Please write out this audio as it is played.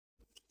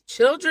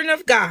Children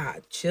of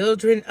God,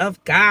 children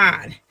of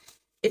God.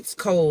 It's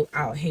cold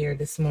out here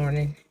this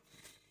morning.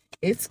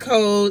 It's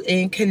cold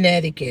in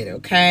Connecticut,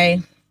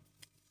 okay?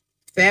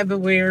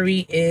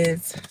 February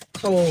is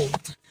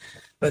cold,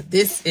 but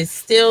this is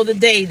still the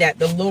day that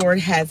the Lord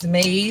has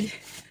made.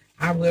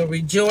 I will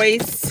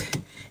rejoice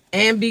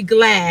and be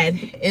glad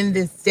in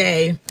this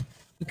day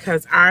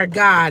because our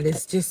God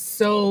is just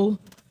so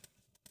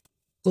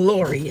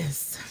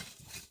glorious.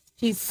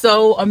 He's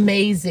so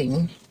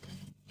amazing.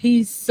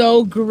 He's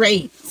so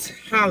great.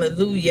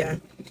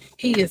 Hallelujah.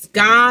 He is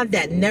God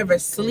that never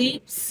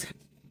sleeps.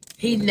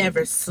 He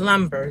never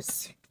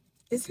slumbers.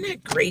 Isn't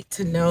it great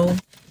to know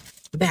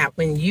that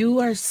when you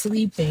are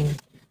sleeping,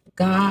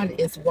 God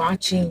is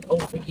watching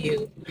over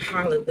you?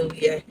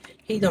 Hallelujah.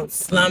 He don't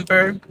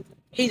slumber.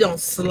 He don't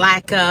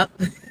slack up.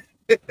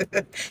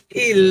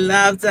 He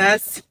loves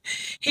us.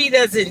 He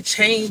doesn't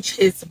change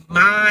his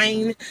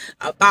mind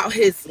about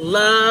his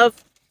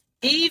love.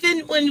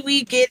 Even when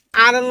we get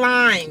out of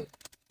line,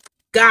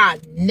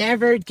 God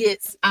never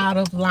gets out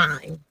of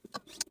line.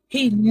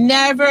 He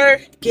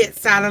never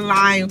gets out of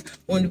line.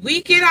 When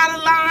we get out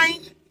of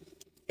line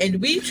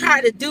and we try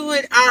to do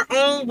it our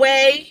own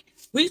way,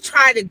 we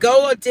try to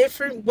go a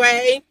different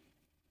way,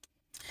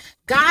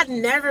 God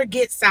never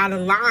gets out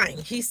of line.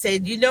 He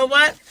said, you know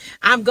what?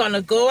 I'm going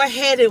to go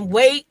ahead and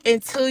wait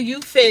until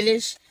you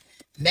finish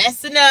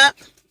messing up.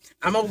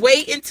 I'm going to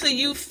wait until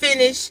you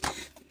finish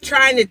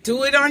trying to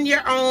do it on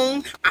your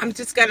own. I'm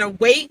just going to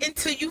wait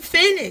until you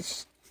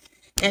finish.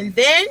 And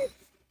then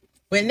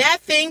when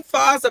that thing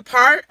falls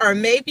apart, or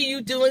maybe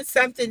you doing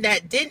something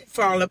that didn't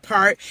fall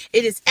apart,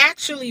 it is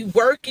actually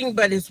working,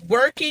 but it's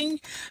working,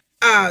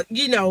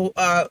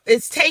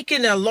 it's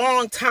taking a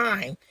long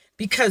time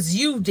because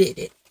you did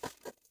it.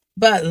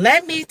 But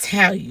let me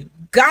tell you,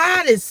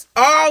 God is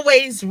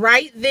always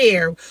right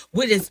there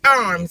with his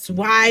arms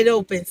wide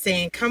open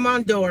saying, come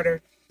on,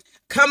 daughter.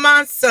 Come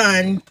on,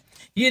 son.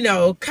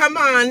 Come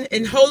on.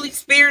 And Holy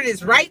Spirit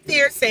is right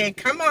there saying,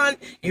 come on.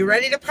 You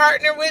ready to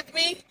partner with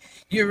me?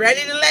 You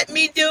ready to let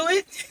me do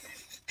it?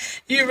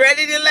 You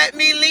ready to let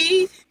me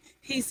lead?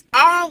 He's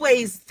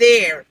always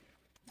there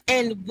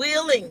and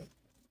willing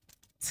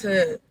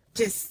to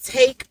just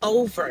take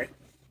over.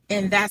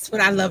 And that's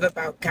what I love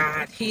about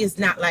God. He is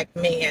not like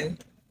man.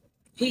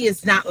 He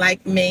is not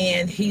like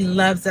man. He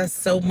loves us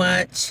so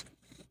much.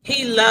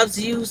 He loves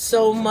you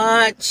so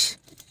much.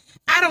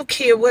 I don't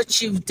care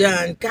what you've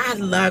done. God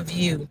loves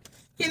you.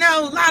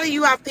 A lot of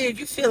you out there,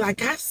 you feel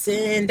like I've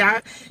sinned.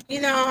 I've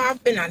been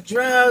on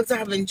drugs.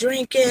 I've been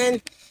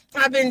drinking.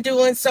 I've been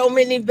doing so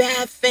many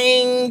bad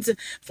things,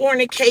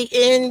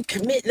 fornicating,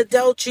 committing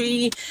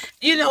adultery.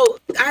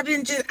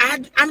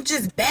 I'm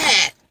just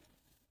bad.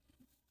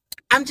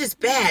 I'm just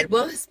bad.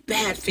 Well, it's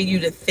bad for you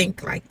to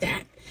think like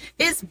that.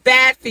 It's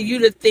bad for you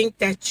to think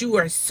that you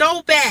are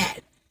so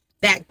bad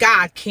that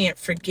God can't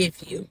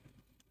forgive you.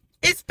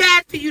 It's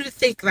bad for you to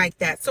think like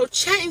that. So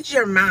change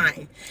your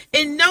mind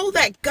and know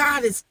that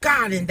God is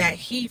God and that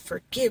he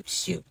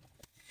forgives you.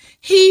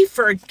 He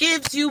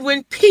forgives you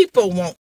when people won't